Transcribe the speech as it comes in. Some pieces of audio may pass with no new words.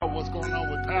what's going on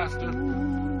with Pastor.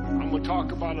 I'm going to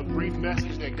talk about a brief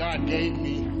message that God gave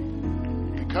me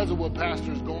because of what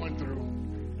Pastor is going through.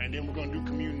 And then we're going to do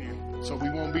communion. So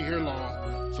we won't be here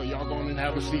long. So y'all go in and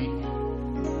have a seat.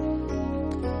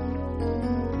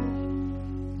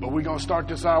 But we're going to start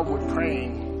this out with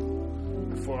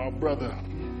praying for our brother.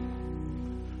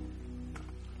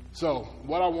 So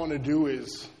what I want to do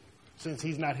is, since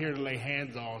he's not here to lay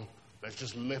hands on, let's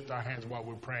just lift our hands while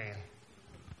we're praying.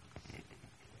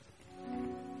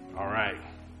 All right.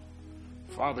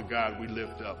 Father God, we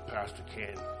lift up Pastor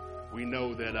Ken. We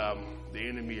know that the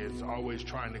enemy is always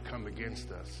trying to come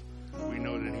against us. We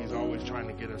know that he's always trying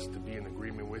to get us to be in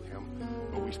agreement with him,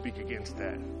 but we speak against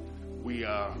that. We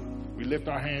lift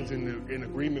our hands in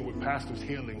agreement with Pastor's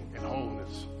healing and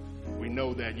wholeness. We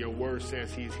know that your word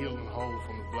says he's healed and whole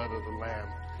from the blood of the Lamb,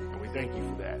 and we thank you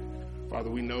for that. Father,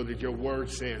 we know that your word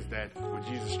says that with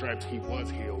Jesus' stripes he was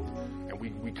healed, and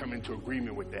we come into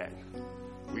agreement with that.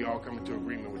 We all come into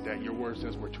agreement with that. Your word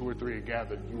says where 2 or 3 are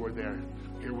gathered, you are there.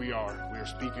 Here we are. We are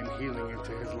speaking healing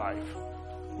into his life.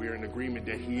 We are in agreement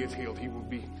that he is healed. He will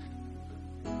be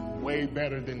way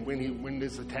better than when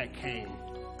this attack came.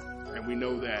 And we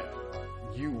know that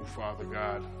you, Father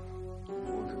God,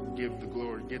 will get the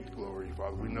glory,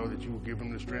 Father. We know that you will give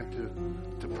him the strength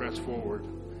to press forward.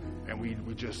 And we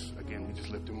just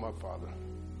lift him up, Father.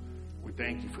 We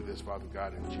thank you for this, Father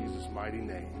God, in Jesus' mighty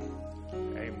name.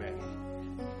 Amen.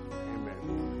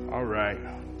 Amen. All right.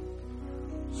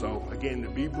 So, again, to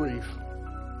be brief,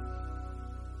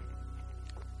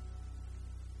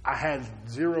 I had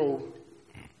 0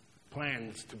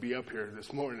 plans to be up here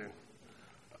this morning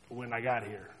when I got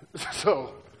here.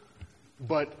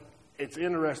 But it's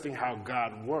interesting how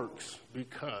God works,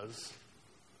 because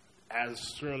as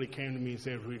Shirley came to me and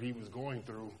said what he was going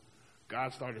through,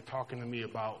 God started talking to me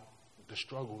about the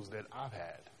struggles that I've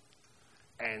had.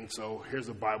 And so here's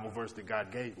a Bible verse that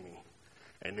God gave me.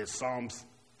 And it's Psalms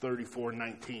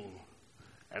 34:19.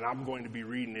 And I'm going to be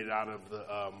reading it out of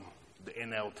the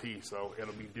NLT, so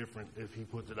it'll be different if he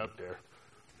puts it up there.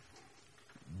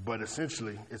 But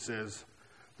essentially, it says,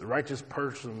 the righteous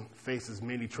person faces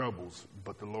many troubles,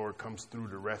 but the Lord comes through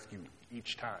to rescue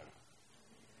each time.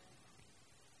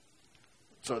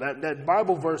 So that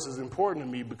Bible verse is important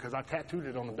to me because I tattooed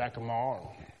it on the back of my arm.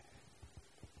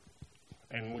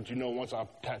 And would you know, once I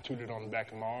tattooed it on the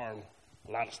back of my arm,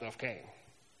 a lot of stuff came.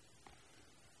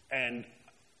 And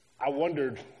I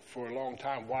wondered for a long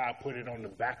time why I put it on the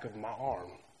back of my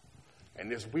arm. And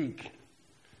this week,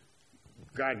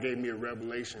 God gave me a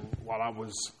revelation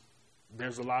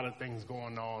there's a lot of things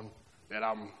going on that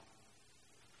I'm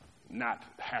not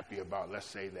happy about, let's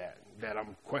say that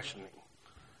I'm questioning.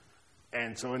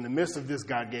 And so in the midst of this,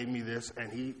 God gave me this,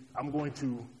 and I'm going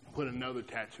to put another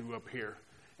tattoo up here,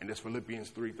 and it's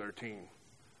Philippians 3:13.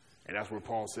 And that's where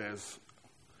Paul says,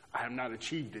 I have not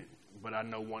achieved it, but I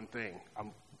know one thing.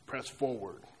 I'm pressed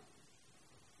forward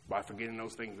by forgetting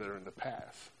those things that are in the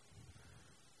past.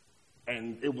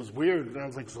 And it was weird, and I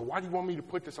was like, so why do you want me to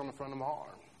put this on the front of my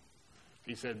arm?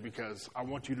 He said, because I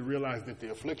want you to realize that the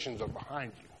afflictions are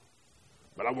behind you,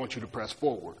 but I want you to press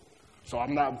forward. So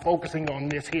I'm not focusing on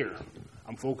this here.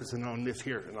 I'm focusing on this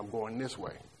here, and I'm going this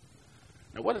way.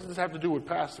 Now, what does this have to do with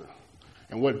Pastor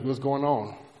and what's going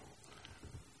on?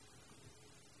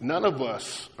 None of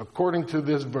us, according to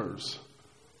this verse,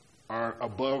 are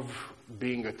above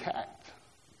being attacked.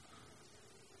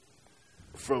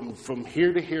 From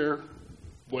here to here,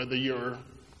 whether you're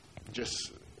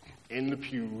just in the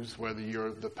pews, whether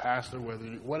you're the pastor,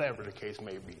 whatever the case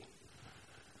may be.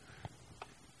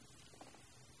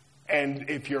 And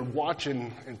if you're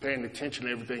watching and paying attention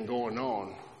to everything going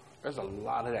on, there's a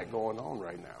lot of that going on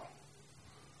right now.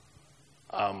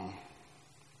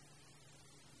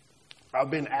 I've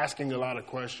been asking a lot of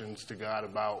questions to God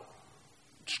about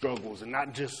struggles, and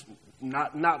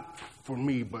not for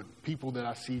me, but people that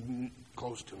I see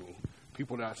close to me,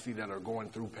 people that I see that are going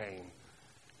through pain,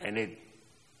 and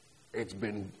it's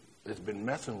been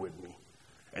messing with me.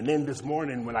 And then this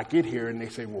morning when I get here and they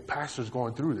say, well, Pastor's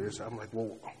going through this, I'm like,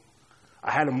 well, I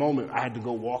had a moment. I had to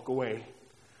go walk away,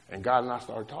 and God and I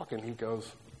started talking. He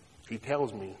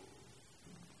tells me,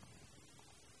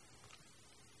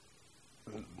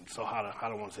 so how do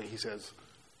I want to say? He says,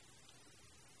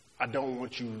 I don't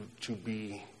want you to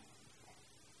be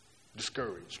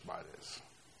discouraged by this.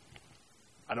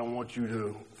 I don't want you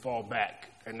to fall back.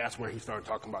 And that's where he started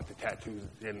talking about the tattoos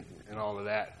and all of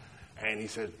that. And he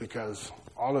said, because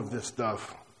all of this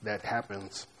stuff that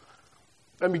happens,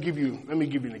 let me give you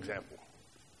an example.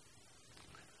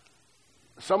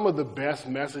 Some of the best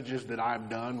messages that I've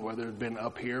done, whether it's been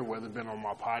up here, whether it's been on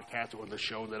my podcast or the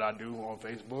show that I do on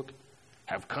Facebook,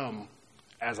 have come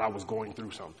as I was going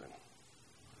through something.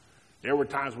 There were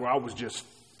times where I was just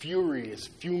furious,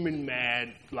 fuming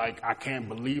mad, like I can't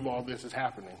believe all this is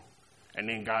happening. And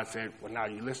then God said, well, now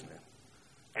you're listening.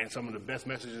 And some of the best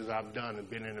messages I've done have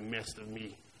been in the midst of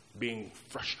me being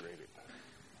frustrated.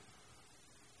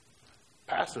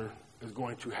 Pastor is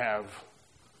going to have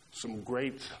some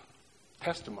great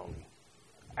testimony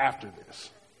after this,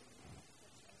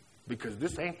 because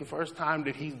this ain't the first time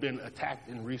that he's been attacked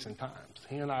in recent times.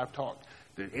 He and I have talked.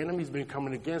 The enemy's been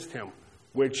coming against him,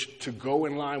 which, to go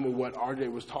in line with what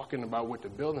RJ was talking about with the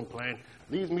building plan,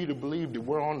 leads me to believe that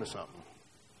we're on to something.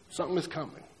 Something is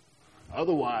coming.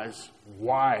 Otherwise,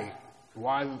 why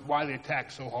the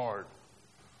attack so hard?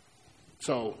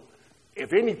 So,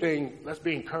 if anything, let's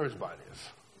be encouraged by this,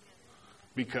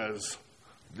 because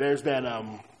there's that.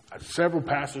 Several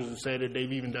pastors have said that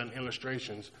they've even done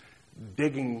illustrations,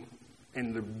 digging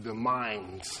in the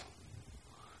mines,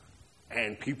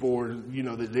 and people are,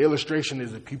 the illustration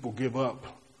is that people give up,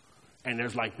 and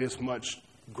there's like this much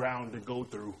ground to go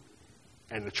through,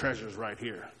 and the treasure's right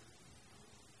here.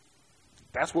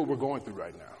 That's what we're going through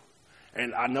right now.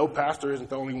 And I know Pastor isn't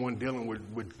the only one dealing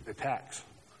with attacks.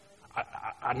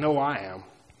 I know I am.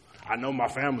 I know my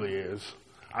family is.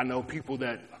 I know people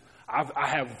that I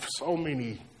have so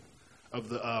many of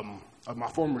my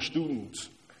former students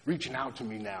reaching out to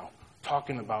me now,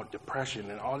 talking about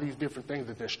depression and all these different things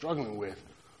that they're struggling with.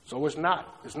 So it's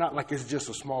not like it's just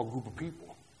a small group of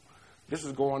people. This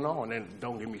is going on, and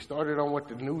don't get me started on what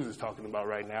the news is talking about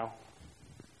right now.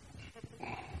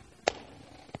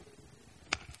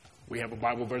 We have a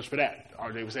Bible verse for that.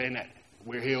 RJ was saying that.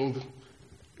 We're healed.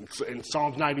 In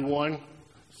Psalms 91,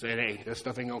 said, hey, that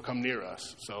stuff ain't going to come near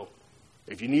us. So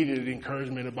if you needed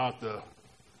encouragement about the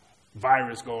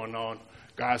virus going on,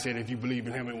 God said if you believe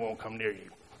in him, it won't come near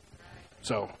you.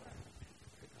 So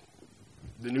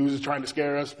the news is trying to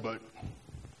scare us, but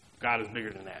God is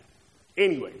bigger than that.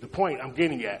 Anyway, the point I'm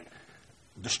getting at,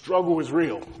 the struggle is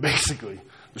real, basically.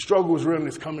 The struggle is real, and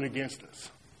it's coming against us.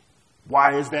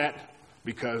 Why is that?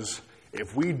 Because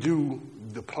if we do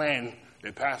the plan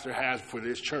that Pastor has for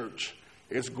this church,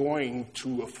 it's going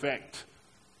to affect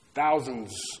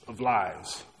thousands of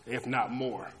lives, if not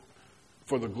more,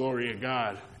 for the glory of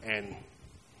God, and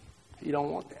he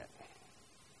don't want that.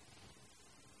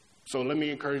 So let me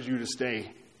encourage you to stay,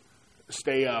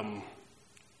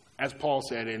 as Paul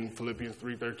said in Philippians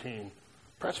 3:13,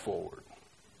 press forward.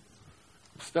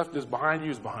 The stuff that's behind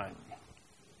you is behind you.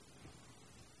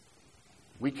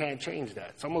 We can't change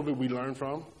that. Some of it we learn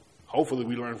from. Hopefully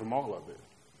we learn from all of it.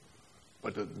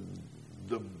 But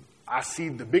I see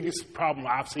the biggest problem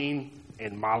I've seen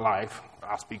in my life,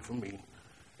 I'll speak for me,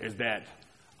 is that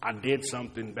I did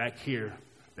something back here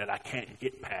that I can't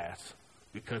get past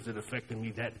because it affected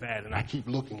me that bad. And I keep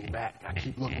looking back. I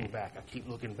keep looking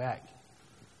back.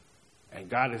 And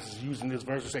God is using this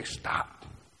verse to say, stop.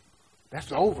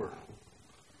 That's over.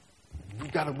 We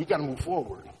gotta move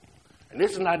forward. And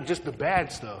this is not just the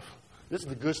bad stuff. This is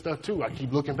the good stuff, too. I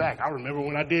keep looking back. I remember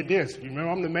when I did this. You remember,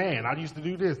 I'm the man. I used to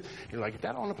do this. You're like,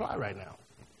 that don't apply right now.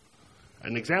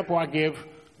 An example I give,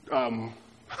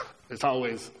 it's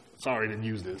always, sorry to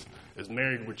use this, is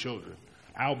Married with Children.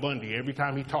 Al Bundy, every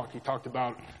time he talked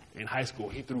about in high school,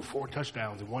 he threw 4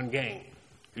 touchdowns in one game.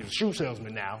 He's a shoe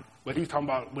salesman now, but he's talking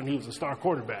about when he was a star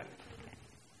quarterback.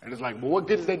 And it's like, well, what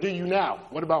good does that do you now?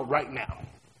 What about right now?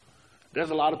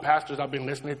 There's a lot of pastors I've been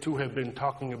listening to have been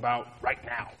talking about right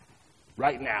now.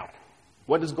 Right now.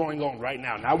 What is going on right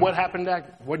now? Not what happened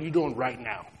back. What are you doing right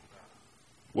now?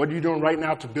 What are you doing right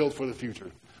now to build for the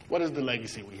future? What is the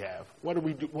legacy we have? What are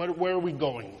we do? Where are we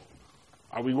going?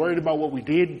 Are we worried about what we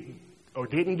did or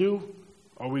didn't do?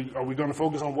 Are we going to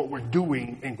focus on what we're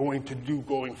doing and going to do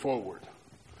going forward?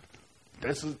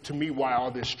 This is, to me, why all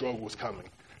this struggle is coming.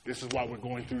 This is why we're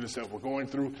going through the stuff we're going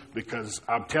through, because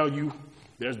I'll tell you,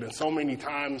 there's been so many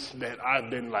times that I've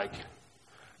been like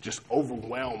just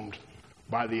overwhelmed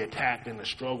by the attack and the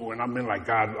struggle, and I've been like,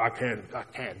 God, I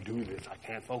can't do this. I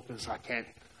can't focus. I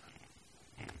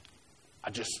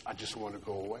just want to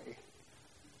go away.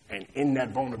 And in that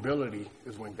vulnerability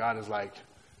is when God is like,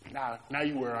 now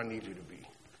you're where I need you to be.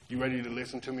 You ready to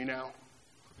listen to me now?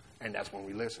 And that's when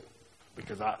we listen.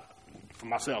 Because for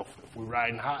myself, if we're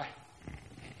riding high,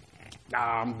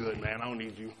 I'm good, man. I don't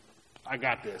need you. I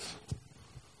got this.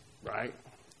 Right?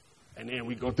 And then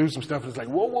we go through some stuff, and it's like,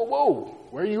 whoa,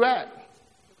 where are you at?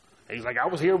 And he's like, I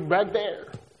was here back there.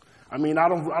 I mean, I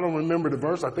don't remember the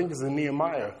verse. I think it's in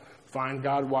Nehemiah. Find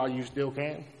God while you still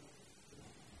can.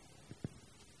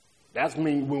 That's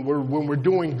me when we're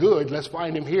doing good, let's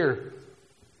find him here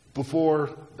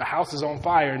before the house is on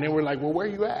fire. And then we're like, well, where are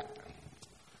you at?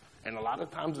 And a lot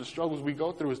of times the struggles we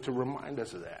go through is to remind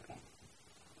us of that.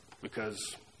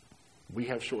 Because we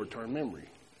have short-term memory.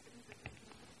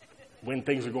 When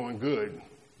things are going good,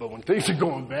 but when things are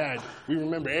going bad, we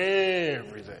remember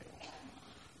everything.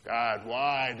 God,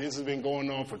 why? This has been going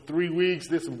on for 3 weeks,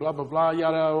 this and blah, blah, blah,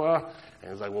 yada, yada.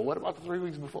 And it's like, well, what about the 3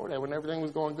 weeks before that when everything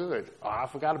was going good? Oh, I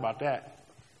forgot about that.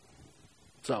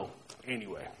 So,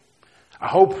 anyway, I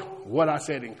hope what I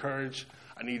said encouraged.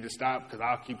 I need to stop because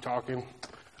I'll keep talking.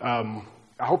 I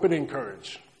hope it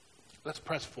encouraged. Let's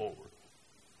press forward.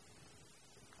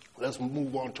 Let's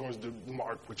move on towards the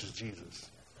mark, which is Jesus.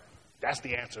 That's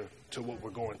the answer to what we're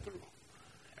going through.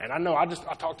 And I know I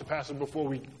talked to Pastor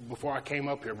before I came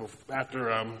up here,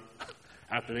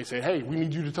 after they said, hey, we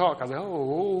need you to talk. I was like,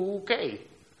 oh, okay.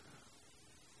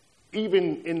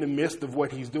 Even in the midst of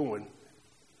what he's doing,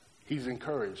 he's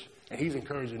encouraged, and he's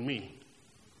encouraging me.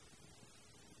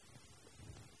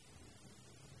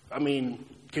 I mean,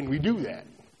 can we do that?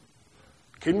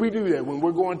 Can we do that when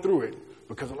we're going through it?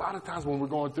 Because a lot of times when we're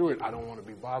going through it, I don't want to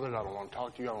be bothered. I don't want to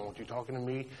talk to you. I don't want you talking to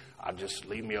me. I just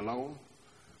leave me alone.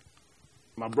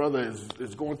 My brother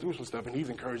is going through some stuff, and he's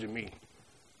encouraging me.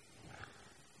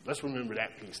 Let's remember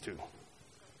that piece, too.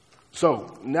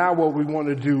 So now what we want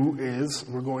to do is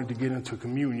we're going to get into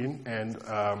communion, and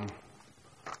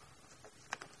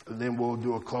then we'll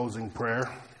do a closing prayer.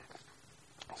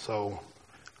 So